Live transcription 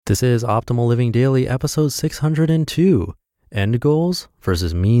This is Optimal Living Daily, episode 602, End Goals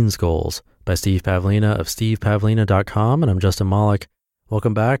versus Means Goals by Steve Pavlina of stevepavlina.com, and I'm Justin Malik.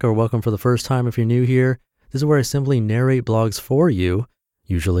 Welcome back, or welcome for the first time if you're new here. This is where I simply narrate blogs for you,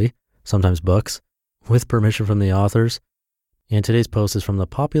 usually, sometimes books, with permission from the authors. And today's post is from the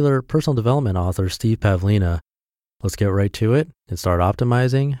popular personal development author, Steve Pavlina. Let's get right to it and start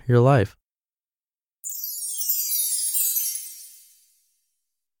optimizing your life.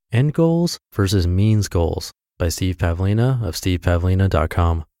 End Goals versus Means Goals by Steve Pavlina of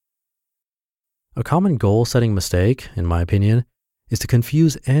stevepavlina.com. A common goal-setting mistake, in my opinion, is to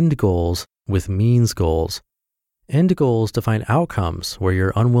confuse end goals with means goals. End goals define outcomes where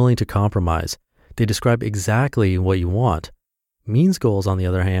you're unwilling to compromise. They describe exactly what you want. Means goals, on the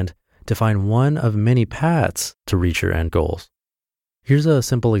other hand, define one of many paths to reach your end goals. Here's a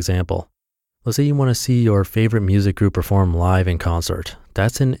simple example. Let's say you want to see your favorite music group perform live in concert.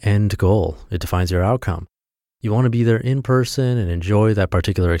 That's an end goal. It defines your outcome. You want to be there in person and enjoy that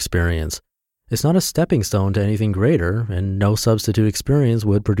particular experience. It's not a stepping stone to anything greater, and no substitute experience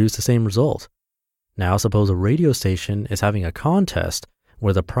would produce the same result. Now, suppose a radio station is having a contest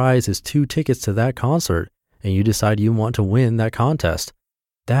where the prize is 2 tickets to that concert, and you decide you want to win that contest.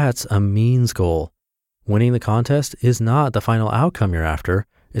 That's a means goal. Winning the contest is not the final outcome you're after.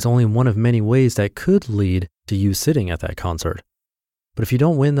 It's only one of many ways that could lead to you sitting at that concert. But if you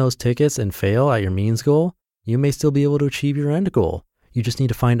don't win those tickets and fail at your means goal, you may still be able to achieve your end goal. You just need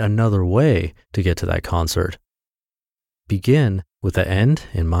to find another way to get to that concert. Begin with the end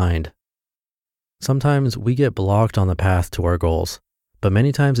in mind. Sometimes we get blocked on the path to our goals, but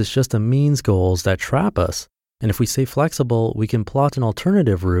many times it's just the means goals that trap us. And if we stay flexible, we can plot an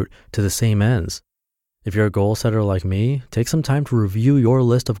alternative route to the same ends. If you're a goal setter like me, take some time to review your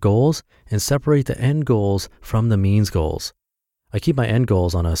list of goals and separate the end goals from the means goals. I keep my end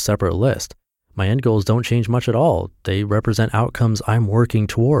goals on a separate list. My end goals don't change much at all. They represent outcomes I'm working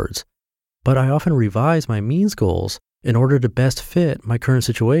towards. But I often revise my means goals in order to best fit my current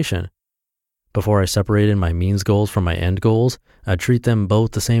situation. Before I separated my means goals from my end goals, I'd treat them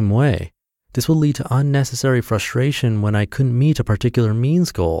both the same way. This would lead to unnecessary frustration when I couldn't meet a particular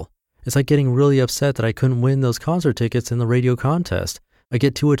means goal. It's like getting really upset that I couldn't win those concert tickets in the radio contest. I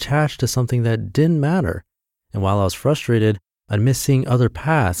get too attached to something that didn't matter. And while I was frustrated, I'd miss seeing other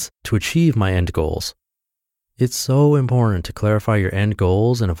paths to achieve my end goals. It's so important to clarify your end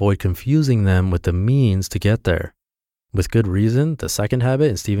goals and avoid confusing them with the means to get there. With good reason, the second habit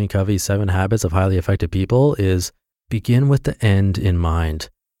in Stephen Covey's 7 Habits of Highly Effective People is begin with the end in mind.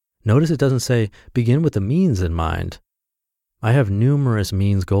 Notice it doesn't say begin with the means in mind. I have numerous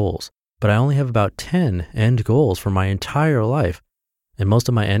means goals, but I only have about 10 end goals for my entire life. And most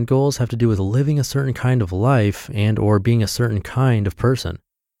of my end goals have to do with living a certain kind of life and or being a certain kind of person.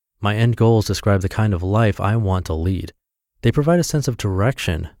 My end goals describe the kind of life I want to lead. They provide a sense of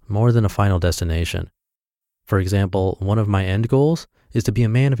direction more than a final destination. For example, one of my end goals is to be a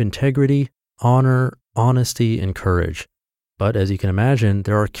man of integrity, honor, honesty, and courage. But as you can imagine,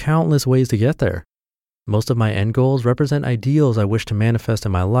 there are countless ways to get there. Most of my end goals represent ideals I wish to manifest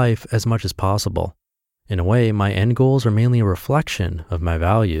in my life as much as possible. In a way, my end goals are mainly a reflection of my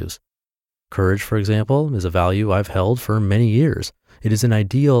values. Courage, for example, is a value I've held for many years. It is an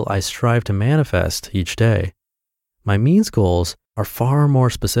ideal I strive to manifest each day. My means goals are far more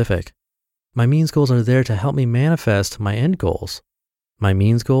specific. My means goals are there to help me manifest my end goals. My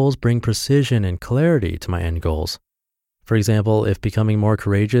means goals bring precision and clarity to my end goals. For example, if becoming more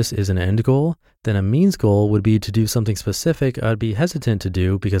courageous is an end goal, then a means goal would be to do something specific I'd be hesitant to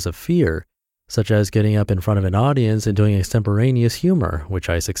do because of fear, such as getting up in front of an audience and doing extemporaneous humor, which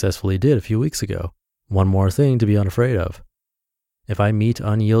I successfully did a few weeks ago. One more thing to be unafraid of. If I meet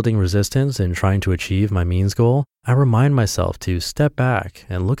unyielding resistance in trying to achieve my means goal, I remind myself to step back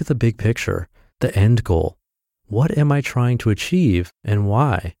and look at the big picture, the end goal. What am I trying to achieve and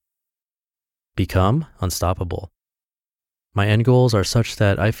why? Become unstoppable. My end goals are such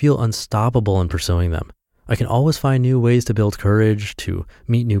that I feel unstoppable in pursuing them. I can always find new ways to build courage, to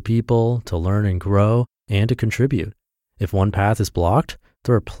meet new people, to learn and grow, and to contribute. If one path is blocked,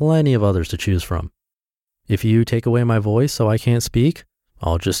 there are plenty of others to choose from. If you take away my voice so I can't speak,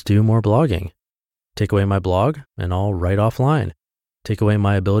 I'll just do more blogging. Take away my blog, and I'll write offline. Take away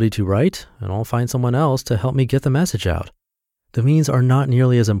my ability to write, and I'll find someone else to help me get the message out. The means are not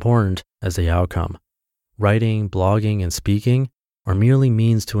nearly as important as the outcome. Writing, blogging, and speaking are merely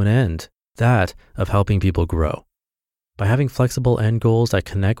means to an end, that of helping people grow. By having flexible end goals that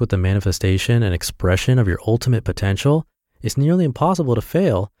connect with the manifestation and expression of your ultimate potential, it's nearly impossible to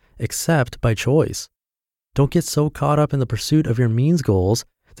fail except by choice. Don't get so caught up in the pursuit of your means goals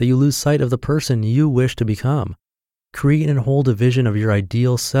that you lose sight of the person you wish to become. Create and hold a vision of your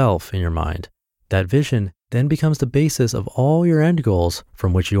ideal self in your mind. That vision then becomes the basis of all your end goals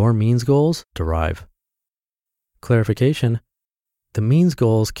from which your means goals derive. Clarification: the means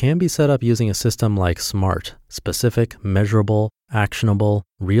goals can be set up using a system like SMART: specific, measurable, actionable,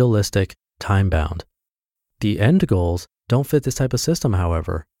 realistic, time-bound. The end goals don't fit this type of system,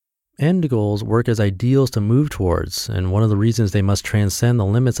 however. End goals work as ideals to move towards, and one of the reasons they must transcend the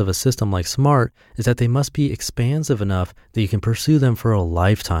limits of a system like SMART is that they must be expansive enough that you can pursue them for a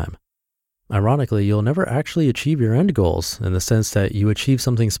lifetime. Ironically, you'll never actually achieve your end goals in the sense that you achieve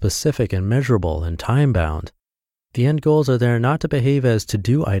something specific and measurable and time-bound. The end goals are there not to behave as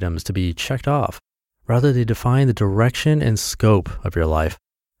to-do items to be checked off. Rather, they define the direction and scope of your life.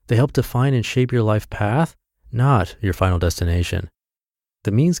 They help define and shape your life path, not your final destination.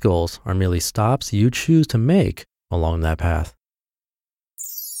 The means goals are merely stops you choose to make along that path.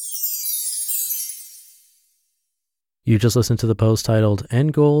 You just listened to the post titled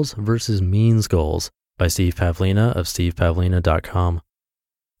End Goals versus Means Goals by Steve Pavlina of stevepavlina.com.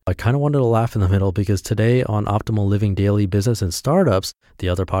 I kind of wanted to laugh in the middle because today on Optimal Living Daily Business and Startups, the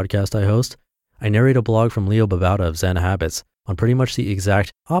other podcast I host, I narrate a blog from Leo Babauta of Zen Habits on pretty much the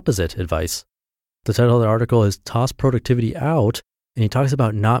exact opposite advice. The title of the article is Toss Productivity Out, and he talks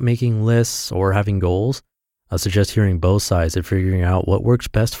about not making lists or having goals. I suggest hearing both sides and figuring out what works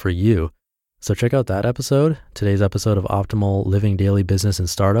best for you. So check out that episode, today's episode of Optimal Living Daily Business and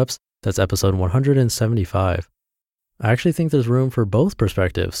Startups. That's episode 175. I actually think there's room for both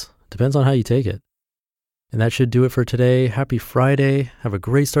perspectives. Depends on how you take it. And that should do it for today. Happy Friday. Have a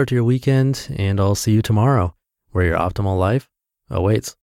great start to your weekend, and I'll see you tomorrow, where your optimal life awaits.